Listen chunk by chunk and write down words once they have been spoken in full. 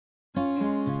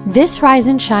This Rise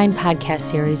and Shine podcast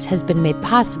series has been made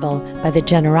possible by the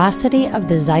generosity of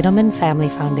the Zeidelman Family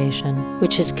Foundation,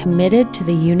 which is committed to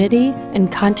the unity and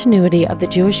continuity of the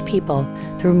Jewish people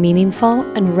through meaningful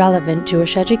and relevant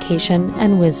Jewish education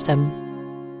and wisdom.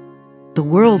 The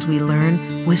world we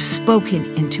learn was spoken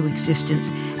into existence,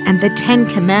 and the 10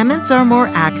 Commandments are more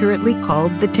accurately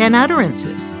called the 10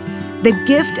 Utterances. The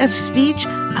gift of speech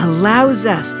allows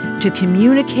us to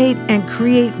communicate and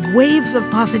create waves of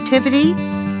positivity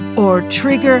or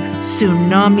trigger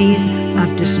tsunamis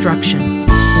of destruction.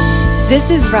 This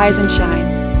is Rise and Shine,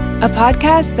 a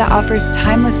podcast that offers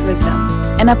timeless wisdom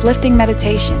and uplifting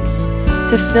meditations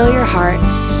to fill your heart,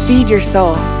 feed your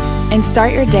soul, and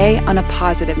start your day on a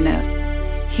positive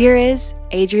note. Here is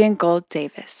Adrienne Gold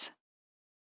Davis.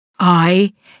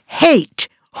 I hate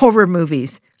horror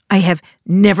movies. I have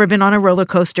never been on a roller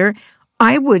coaster.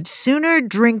 I would sooner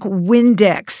drink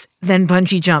Windex than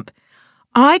bungee jump.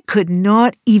 I could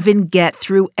not even get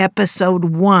through episode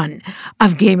 1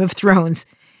 of Game of Thrones.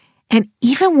 And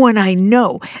even when I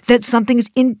know that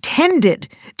something's intended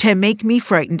to make me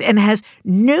frightened and has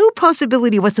no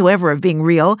possibility whatsoever of being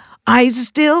real, I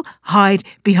still hide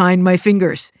behind my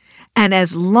fingers. And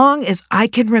as long as I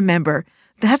can remember,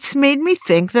 that's made me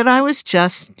think that I was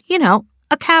just,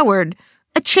 a coward,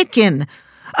 a chicken,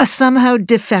 a somehow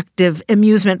defective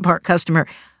amusement park customer.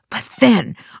 But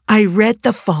then I read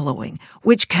the following,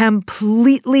 which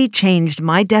completely changed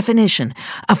my definition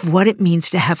of what it means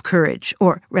to have courage,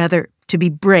 or rather, to be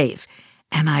brave.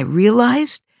 And I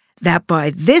realized that by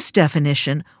this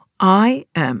definition, I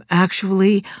am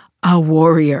actually a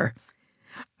warrior.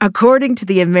 According to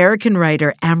the American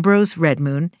writer Ambrose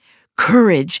Redmoon,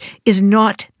 courage is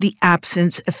not the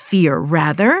absence of fear.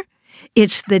 Rather,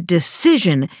 it's the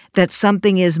decision that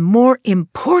something is more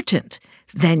important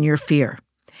than your fear.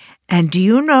 And do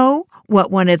you know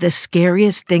what one of the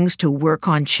scariest things to work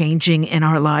on changing in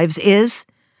our lives is?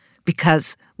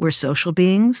 Because we're social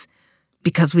beings?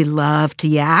 Because we love to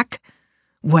yak?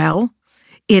 Well,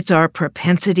 it's our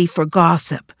propensity for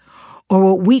gossip, or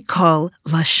what we call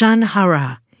lashon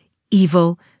hara,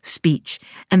 evil speech.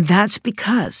 And that's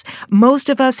because most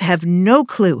of us have no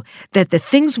clue that the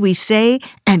things we say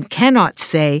and cannot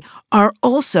say are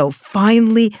also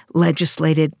finely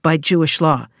legislated by Jewish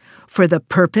law, for the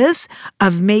purpose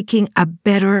of making a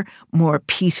better, more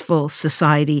peaceful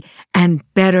society and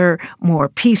better, more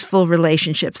peaceful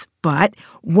relationships. But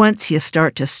once you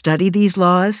start to study these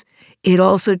laws, it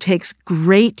also takes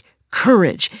great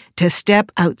courage to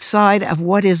step outside of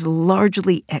what is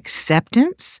largely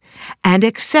acceptance and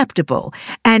acceptable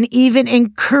and even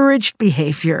encouraged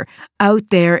behavior out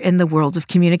there in the world of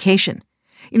communication.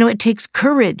 It takes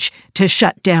courage to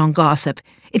shut down gossip.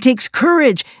 It takes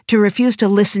courage to refuse to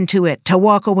listen to it, to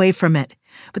walk away from it.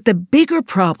 But the bigger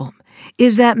problem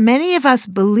is that many of us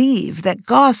believe that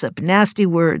gossip, nasty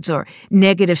words, or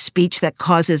negative speech that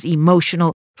causes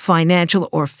emotional, financial,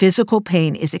 or physical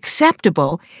pain is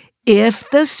acceptable if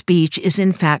the speech is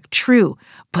in fact true.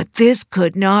 But this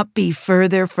could not be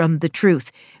further from the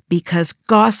truth, because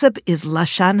gossip is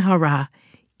lashon hara,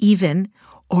 even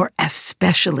or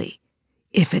especially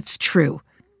if it's true.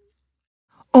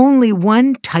 Only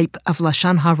one type of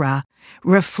lashon hara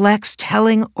reflects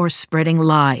telling or spreading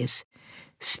lies.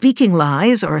 Speaking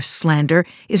lies or slander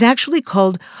is actually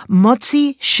called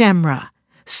motzi shem ra,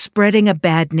 spreading a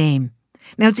bad name.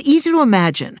 Now, it's easy to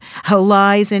imagine how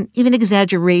lies and even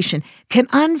exaggeration can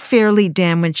unfairly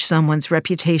damage someone's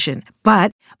reputation.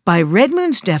 But by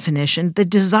Redmoon's definition, the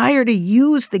desire to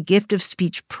use the gift of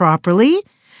speech properly,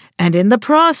 and in the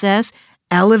process,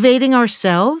 elevating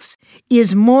ourselves,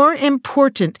 is more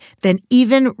important than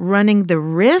even running the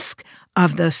risk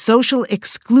of the social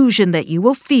exclusion that you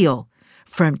will feel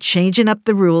from changing up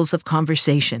the rules of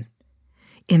conversation.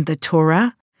 In the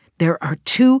Torah, there are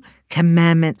 2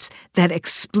 commandments that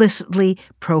explicitly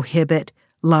prohibit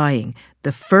lying.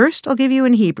 The first, I'll give you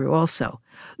in Hebrew also.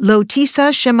 Lo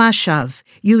tisa shema shav,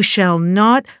 you shall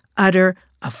not utter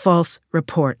a false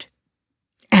report.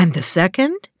 And the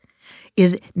second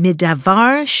is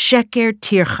midavar sheker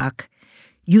tirchak,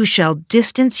 you shall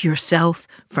distance yourself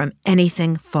from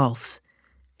anything false.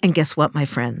 And guess what, my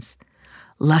friends?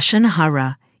 Lashon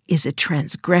hara is a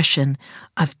transgression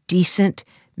of decent,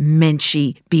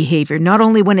 menschy behavior, not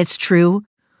only when it's true,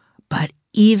 but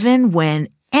even when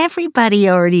everybody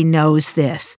already knows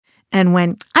this, and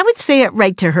when I would say it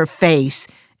right to her face,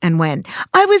 and when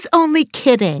I was only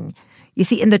kidding. You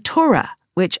see, in the Torah,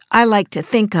 which I like to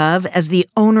think of as the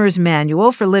owner's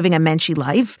manual for living a menschy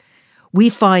life, we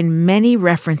find many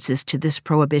references to this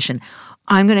prohibition.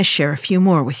 I'm going to share a few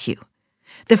more with you.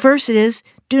 The first is,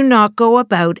 do not go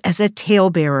about as a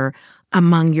talebearer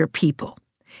among your people.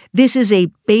 This is a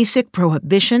basic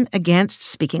prohibition against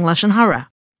speaking Lashon Hara.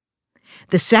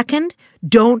 The second,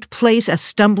 don't place a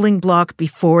stumbling block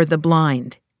before the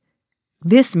blind.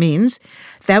 This means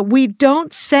that we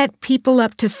don't set people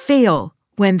up to fail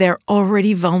when they're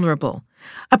already vulnerable.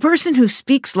 A person who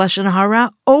speaks Lashon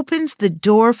Hara opens the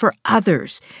door for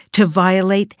others to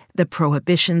violate the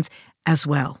prohibitions as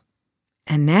well.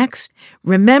 And next,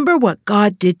 remember what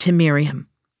God did to Miriam.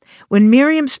 When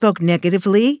Miriam spoke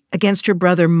negatively against her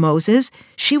brother Moses,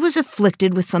 she was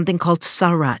afflicted with something called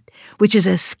sarat, which is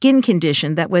a skin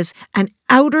condition that was an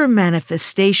outer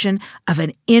manifestation of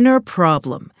an inner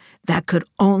problem that could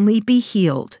only be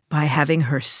healed by having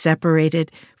her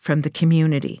separated from the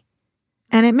community.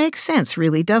 And it makes sense,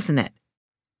 really, doesn't it?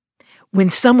 When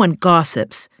someone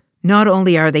gossips, not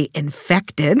only are they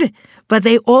infected, but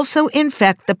they also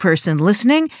infect the person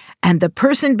listening and the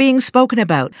person being spoken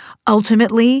about.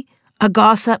 Ultimately, a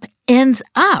gossip ends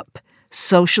up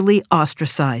socially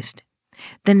ostracized.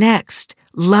 The next,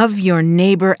 love your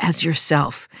neighbor as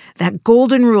yourself. That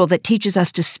golden rule that teaches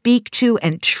us to speak to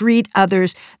and treat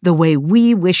others the way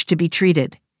we wish to be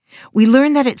treated. We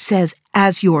learn that it says,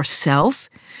 as yourself,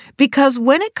 because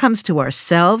when it comes to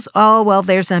ourselves,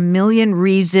 there's a million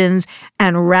reasons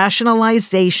and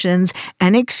rationalizations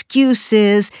and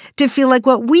excuses to feel like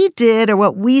what we did or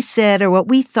what we said or what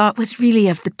we thought was really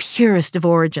of the purest of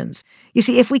origins. You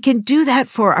see, if we can do that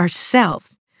for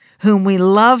ourselves, whom we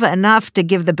love enough to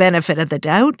give the benefit of the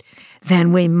doubt,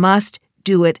 then we must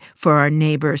do it for our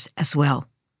neighbors as well.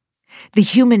 The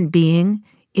human being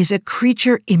is a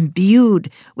creature imbued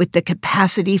with the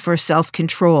capacity for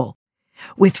self-control,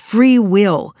 with free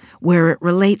will where it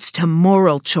relates to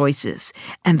moral choices,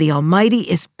 and the Almighty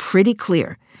is pretty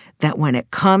clear that when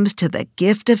it comes to the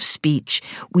gift of speech,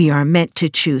 we are meant to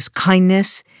choose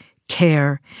kindness,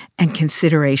 care, and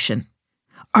consideration.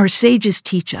 Our sages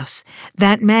teach us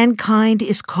that mankind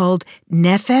is called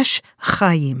Nefesh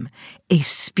Chaim, a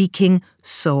speaking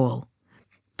soul.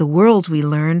 The world, we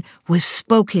learn, was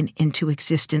spoken into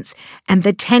existence, and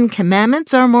the 10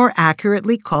 Commandments are more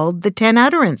accurately called the 10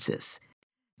 utterances.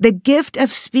 The gift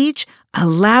of speech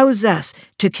allows us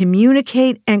to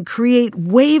communicate and create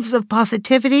waves of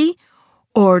positivity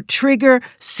or trigger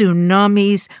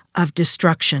tsunamis of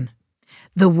destruction.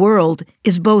 The world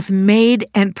is both made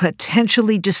and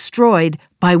potentially destroyed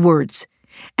by words.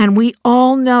 And we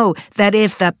all know that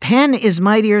if the pen is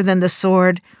mightier than the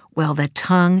sword, the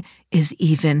tongue is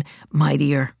even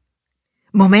mightier.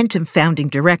 Momentum founding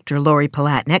director Lori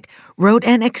Palatnik wrote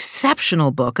an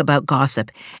exceptional book about gossip,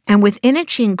 and within it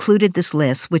she included this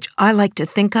list, which I like to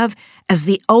think of as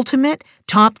the ultimate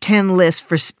top 10 list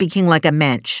for speaking like a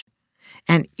mensch.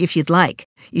 And if you'd like,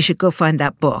 you should go find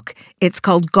that book. It's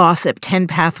called Gossip: 10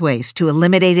 Pathways to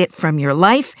Eliminate It from Your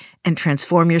Life and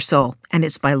Transform Your Soul. And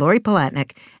it's by Lori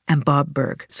Palatnik and Bob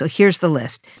Berg. So here's the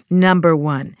list. Number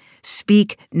 1,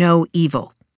 speak no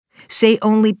evil. Say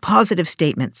only positive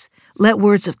statements. Let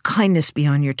words of kindness be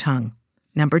on your tongue.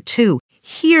 Number 2,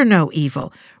 hear no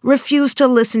evil. Refuse to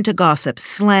listen to gossip,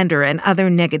 slander, and other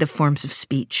negative forms of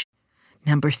speech.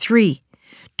 Number 3,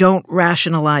 don't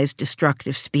rationalize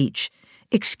destructive speech.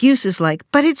 Excuses like,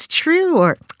 but it's true,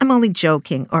 or I'm only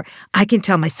joking, or I can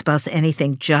tell my spouse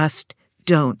anything, just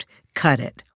don't cut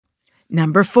it.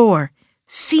 Number 4,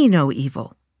 see no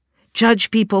evil.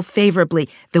 Judge people favorably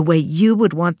the way you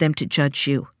would want them to judge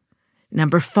you.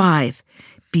 Number 5,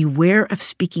 beware of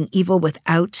speaking evil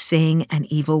without saying an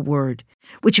evil word,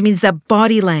 which means that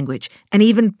body language and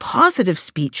even positive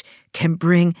speech can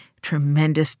bring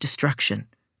tremendous destruction.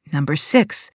 Number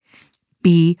 6,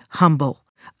 be humble.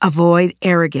 Avoid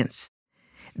arrogance.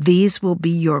 These will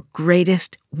be your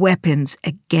greatest weapons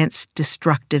against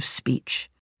destructive speech.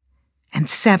 And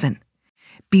 7,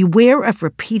 beware of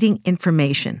repeating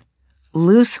information.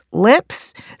 Loose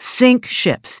lips sink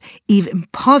ships. Even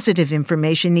positive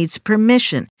information needs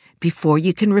permission before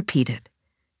you can repeat it.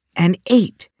 And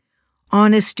 8,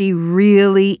 honesty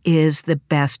really is the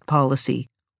best policy,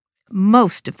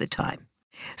 most of the time.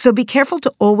 So be careful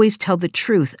to always tell the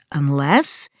truth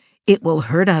unless it will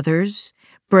hurt others,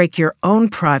 break your own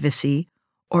privacy,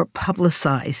 or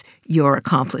publicize your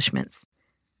accomplishments.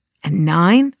 And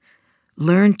 9,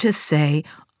 learn to say,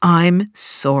 I'm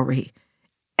sorry.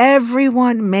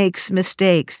 Everyone makes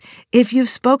mistakes. If you've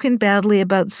spoken badly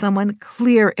about someone,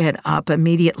 clear it up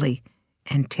immediately.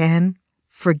 And 10,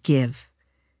 forgive.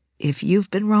 If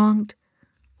you've been wronged,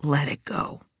 let it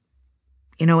go.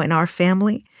 In our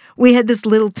family, we had this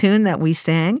little tune that we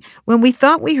sang when we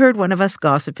thought we heard one of us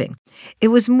gossiping. It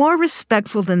was more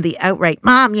respectful than the outright,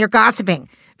 "Mom, you're gossiping,"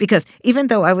 because even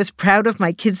though I was proud of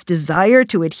my kids' desire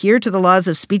to adhere to the laws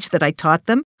of speech that I taught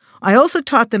them, I also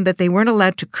taught them that they weren't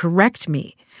allowed to correct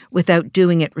me without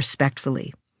doing it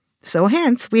respectfully. So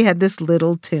hence, we had this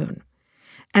little tune.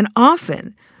 And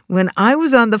often, when I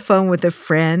was on the phone with a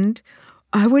friend,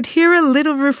 I would hear a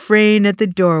little refrain at the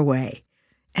doorway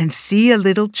and see a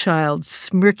little child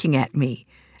smirking at me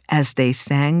as they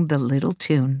sang the little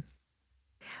tune.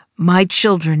 My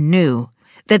children knew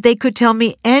that they could tell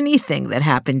me anything that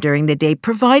happened during the day,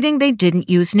 providing they didn't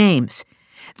use names.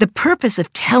 The purpose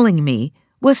of telling me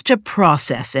was to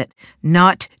process it,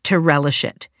 not to relish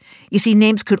it. You see,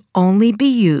 names could only be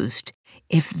used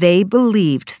if they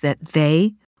believed that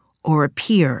they or a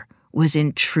peer was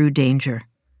in true danger.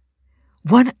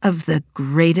 One of the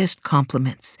greatest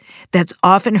compliments that's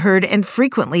often heard and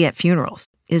frequently at funerals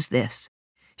is this: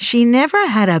 she never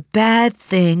had a bad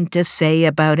thing to say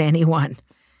about anyone.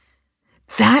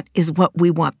 That is what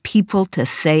we want people to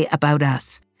say about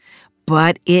us.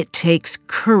 But it takes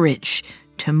courage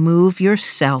to move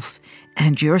yourself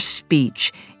and your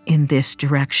speech in this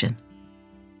direction.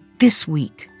 This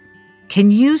week, can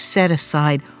you set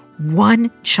aside one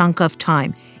chunk of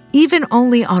time, even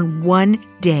only on one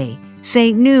day,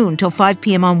 say noon till 5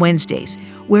 p.m. on Wednesdays,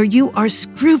 where you are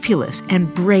scrupulous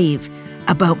and brave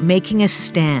about making a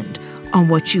stand on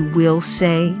what you will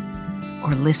say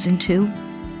or listen to?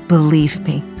 Believe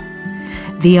me,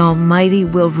 the Almighty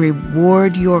will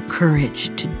reward your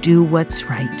courage to do what's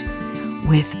right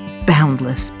with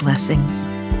boundless blessings.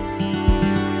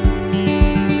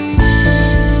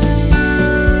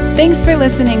 Thanks for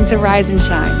listening to Rise and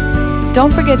Shine.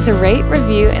 Don't forget to rate,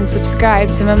 review, and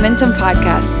subscribe to Momentum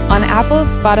Podcasts on Apple,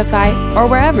 Spotify, or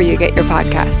wherever you get your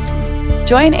podcasts.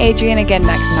 Join Adrienne again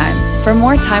next time for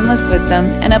more timeless wisdom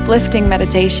and uplifting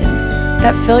meditations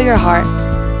that fill your heart,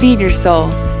 feed your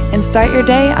soul, and start your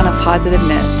day on a positive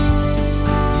note.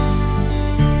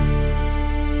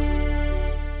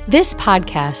 This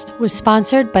podcast was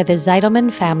sponsored by the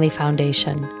Zeitelman Family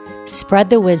Foundation. Spread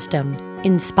the wisdom.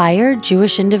 Inspire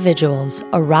Jewish individuals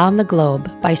around the globe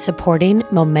by supporting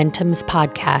Momentum's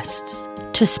podcasts.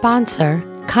 To sponsor,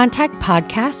 contact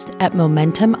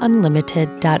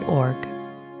podcast@momentumunlimited.org.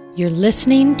 You're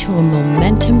listening to a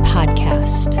Momentum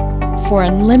podcast. For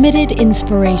unlimited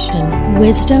inspiration,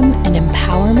 wisdom, and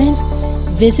empowerment,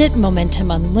 visit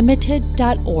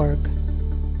momentumunlimited.org.